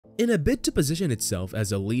In a bid to position itself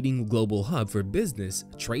as a leading global hub for business,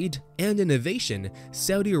 trade, and innovation,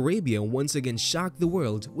 Saudi Arabia once again shocked the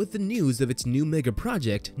world with the news of its new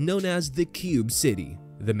megaproject known as the Cube City.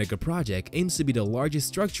 The megaproject aims to be the largest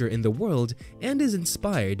structure in the world and is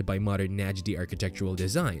inspired by modern Najdi architectural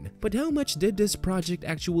design. But how much did this project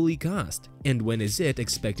actually cost? And when is it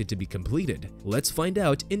expected to be completed? Let's find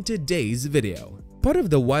out in today's video. Part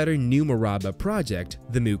of the wider New Murabba project,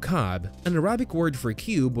 the Mukaab, an Arabic word for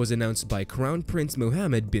cube, was announced by Crown Prince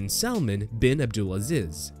Mohammed bin Salman bin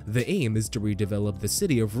Abdulaziz. The aim is to redevelop the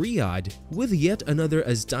city of Riyadh with yet another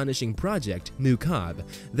astonishing project, Mukaab,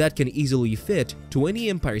 that can easily fit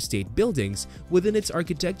 20 Empire State buildings within its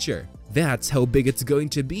architecture. That's how big it's going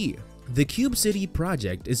to be. The Cube City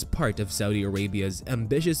project is part of Saudi Arabia's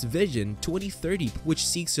ambitious Vision 2030, which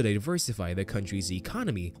seeks to diversify the country's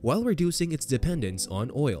economy while reducing its dependence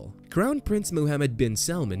on oil. Crown Prince Mohammed bin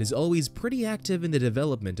Salman is always pretty active in the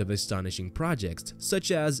development of astonishing projects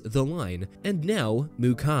such as The Line and now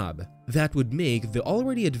Mukaab that would make the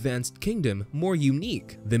already advanced kingdom more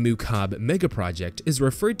unique. The Mukaab megaproject is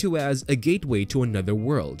referred to as a gateway to another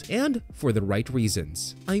world, and for the right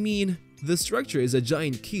reasons. I mean, the structure is a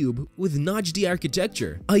giant cube with Najdi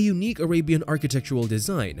architecture, a unique Arabian architectural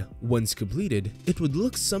design. Once completed, it would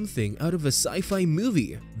look something out of a sci-fi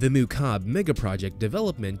movie. The Mukaab megaproject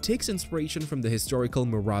development takes inspiration from the historical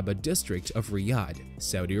Murabba district of Riyadh,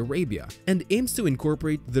 Saudi Arabia, and aims to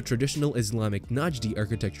incorporate the traditional Islamic Najdi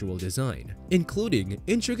architectural design, including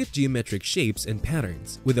intricate geometric shapes and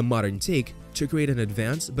patterns, with a modern take to create an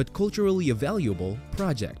advanced but culturally valuable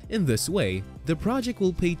project. In this way, the project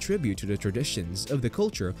will pay tribute to the traditions of the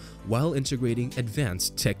culture while integrating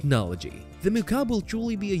advanced technology. The Mukaab will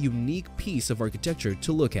truly be a unique piece of architecture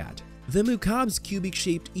to look at. The Mukaab's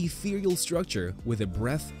cubic-shaped ethereal structure with a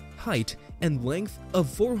breadth, height, and length of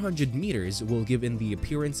 400 meters will give it the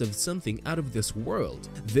appearance of something out of this world.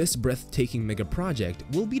 This breathtaking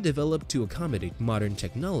megaproject will be developed to accommodate modern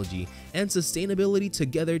technology and sustainability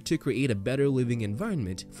together to create a better living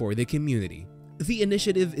environment for the community. The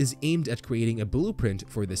initiative is aimed at creating a blueprint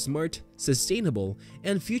for the smart, sustainable,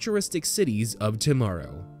 and futuristic cities of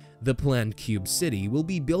tomorrow. The planned Cube City will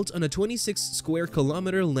be built on a 26 square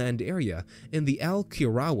kilometer land area in the Al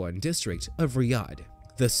Qirawan district of Riyadh.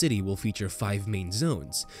 The city will feature 5 main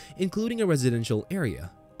zones, including a residential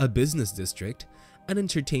area, a business district, an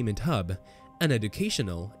entertainment hub, an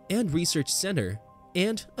educational and research center,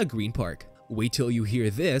 and a green park. Wait till you hear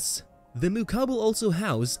this. The Mukaab will also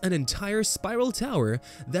house an entire spiral tower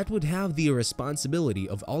that would have the responsibility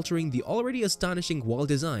of altering the already astonishing wall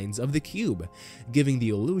designs of the cube, giving the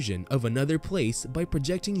illusion of another place by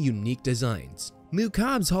projecting unique designs.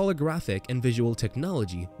 Mukaab's holographic and visual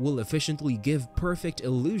technology will efficiently give perfect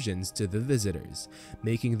illusions to the visitors,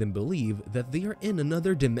 making them believe that they are in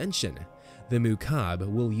another dimension. The Mukaab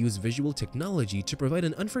will use visual technology to provide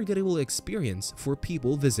an unforgettable experience for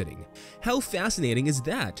people visiting. How fascinating is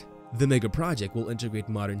that? The megaproject will integrate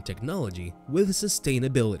modern technology with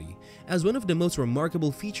sustainability, as one of the most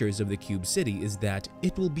remarkable features of the Cube City is that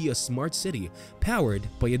it will be a smart city powered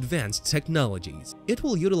by advanced technologies. It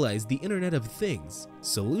will utilize the Internet of Things,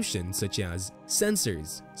 solutions such as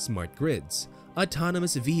sensors, smart grids,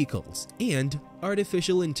 autonomous vehicles, and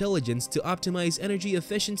artificial intelligence to optimize energy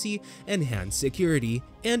efficiency, enhance security,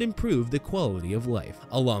 and improve the quality of life.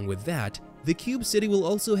 Along with that, the Cube City will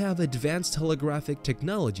also have advanced holographic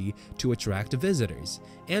technology to attract visitors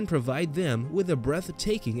and provide them with a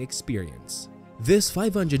breathtaking experience. This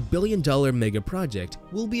 $500 billion megaproject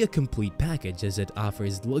will be a complete package as it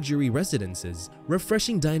offers luxury residences,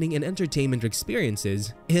 refreshing dining and entertainment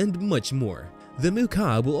experiences, and much more. The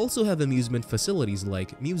Mukaab will also have amusement facilities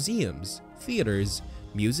like museums, theaters,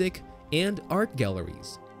 music, and art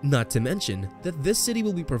galleries. Not to mention that this city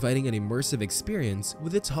will be providing an immersive experience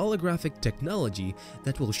with its holographic technology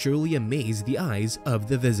that will surely amaze the eyes of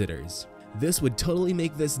the visitors. This would totally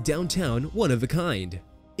make this downtown one of a kind.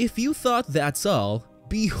 If you thought that's all,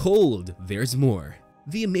 behold, there's more.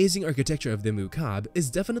 The amazing architecture of the Mukaab is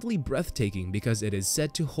definitely breathtaking because it is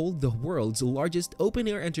said to hold the world's largest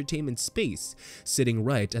open-air entertainment space, sitting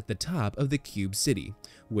right at the top of the Cube City,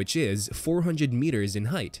 which is 400 meters in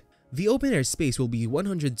height. The open-air space will be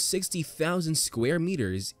 160,000 square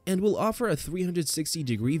meters and will offer a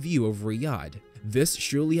 360-degree view of Riyadh. This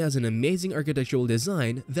surely has an amazing architectural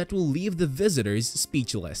design that will leave the visitors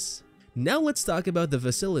speechless. Now let's talk about the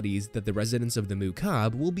facilities that the residents of the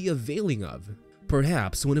Mukaab will be availing of.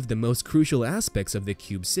 Perhaps one of the most crucial aspects of the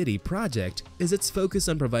Cube City project is its focus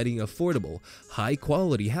on providing affordable,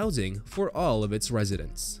 high-quality housing for all of its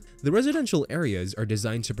residents. The residential areas are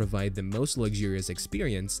designed to provide the most luxurious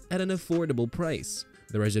experience at an affordable price.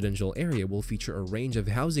 The residential area will feature a range of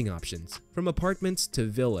housing options, from apartments to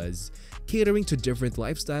villas, catering to different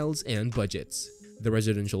lifestyles and budgets. The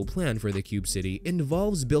residential plan for the Cube City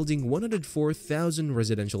involves building 104,000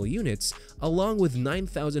 residential units along with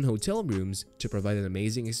 9,000 hotel rooms to provide an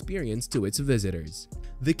amazing experience to its visitors.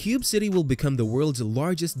 The Cube City will become the world's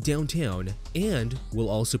largest downtown and will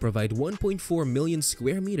also provide 1.4 million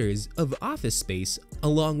square meters of office space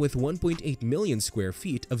along with 1.8 million square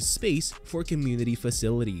feet of space for community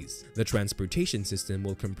facilities. The transportation system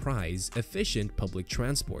will comprise efficient public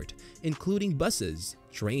transport, including buses,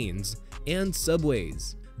 trains, and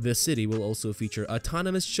subways. The city will also feature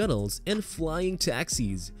autonomous shuttles and flying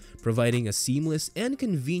taxis, providing a seamless and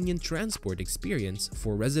convenient transport experience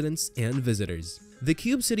for residents and visitors. The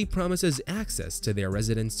Cube City promises access to their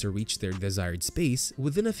residents to reach their desired space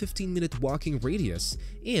within a 15-minute walking radius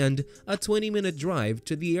and a 20-minute drive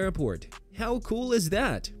to the airport. How cool is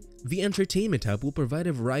that? The entertainment hub will provide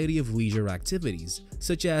a variety of leisure activities,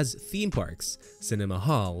 such as theme parks, cinema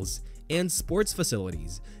halls, and sports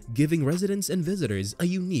facilities, giving residents and visitors a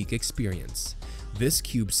unique experience. This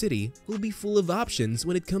Cube City will be full of options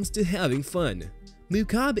when it comes to having fun.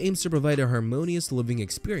 Mukaab aims to provide a harmonious living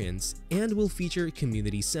experience and will feature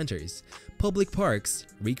community centers, public parks,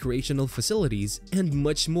 recreational facilities, and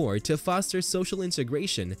much more to foster social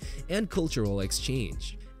integration and cultural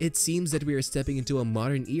exchange. It seems that we are stepping into a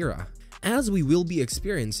modern era, as we will be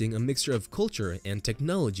experiencing a mixture of culture and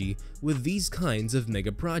technology with these kinds of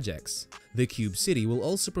mega projects. The Cube City will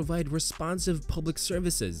also provide responsive public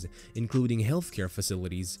services, including healthcare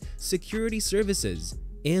facilities, security services,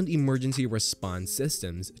 and emergency response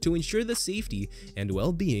systems to ensure the safety and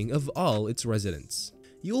well-being of all its residents.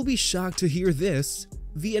 You'll be shocked to hear this.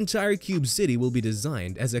 The entire Cube City will be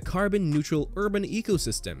designed as a carbon-neutral urban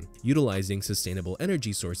ecosystem, utilizing sustainable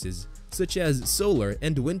energy sources such as solar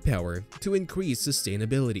and wind power to increase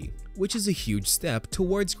sustainability, which is a huge step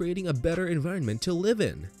towards creating a better environment to live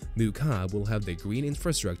in. Mukaab will have the green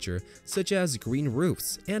infrastructure such as green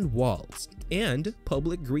roofs and walls, and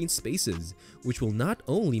public green spaces, which will not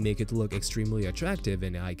only make it look extremely attractive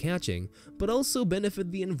and eye-catching, but also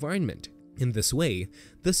benefit the environment. In this way,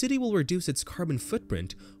 the city will reduce its carbon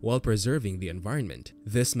footprint while preserving the environment.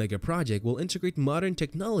 This mega project will integrate modern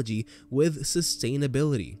technology with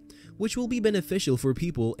sustainability, which will be beneficial for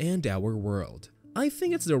people and our world. I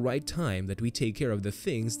think it's the right time that we take care of the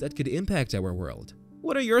things that could impact our world.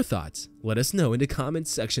 What are your thoughts? Let us know in the comments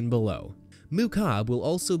section below. Mukaab will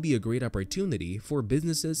also be a great opportunity for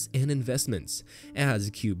businesses and investments, as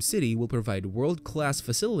Cube City will provide world-class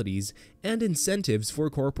facilities and incentives for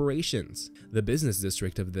corporations. The business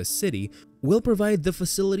district of this city will provide the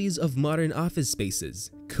facilities of modern office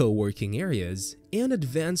spaces, co-working areas, and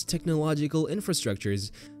advanced technological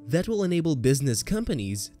infrastructures that will enable business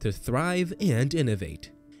companies to thrive and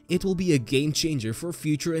innovate. It will be a game changer for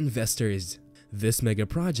future investors. This mega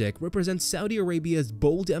project represents Saudi Arabia's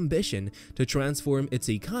bold ambition to transform its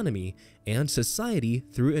economy and society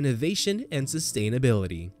through innovation and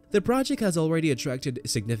sustainability. The project has already attracted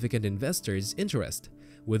significant investors' interest,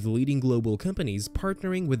 with leading global companies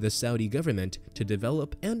partnering with the Saudi government to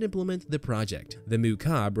develop and implement the project. The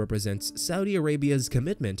Mukaab represents Saudi Arabia's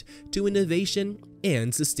commitment to innovation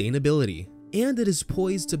and sustainability, and it is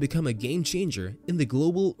poised to become a game changer in the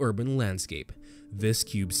global urban landscape. This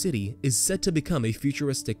Cube City is set to become a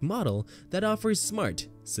futuristic model that offers smart,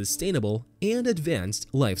 sustainable, and advanced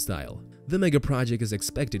lifestyle. The mega project is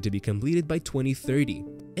expected to be completed by 2030,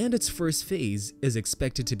 and its first phase is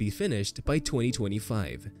expected to be finished by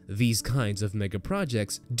 2025. These kinds of mega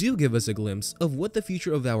projects do give us a glimpse of what the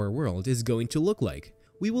future of our world is going to look like.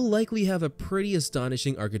 We will likely have a pretty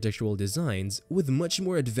astonishing architectural designs with much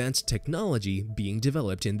more advanced technology being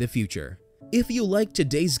developed in the future. If you liked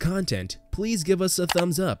today's content, please give us a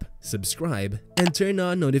thumbs up, subscribe, and turn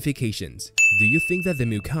on notifications. Do you think that the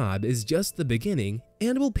Mukaab is just the beginning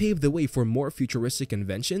and will pave the way for more futuristic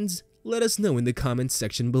inventions? Let us know in the comments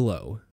section below.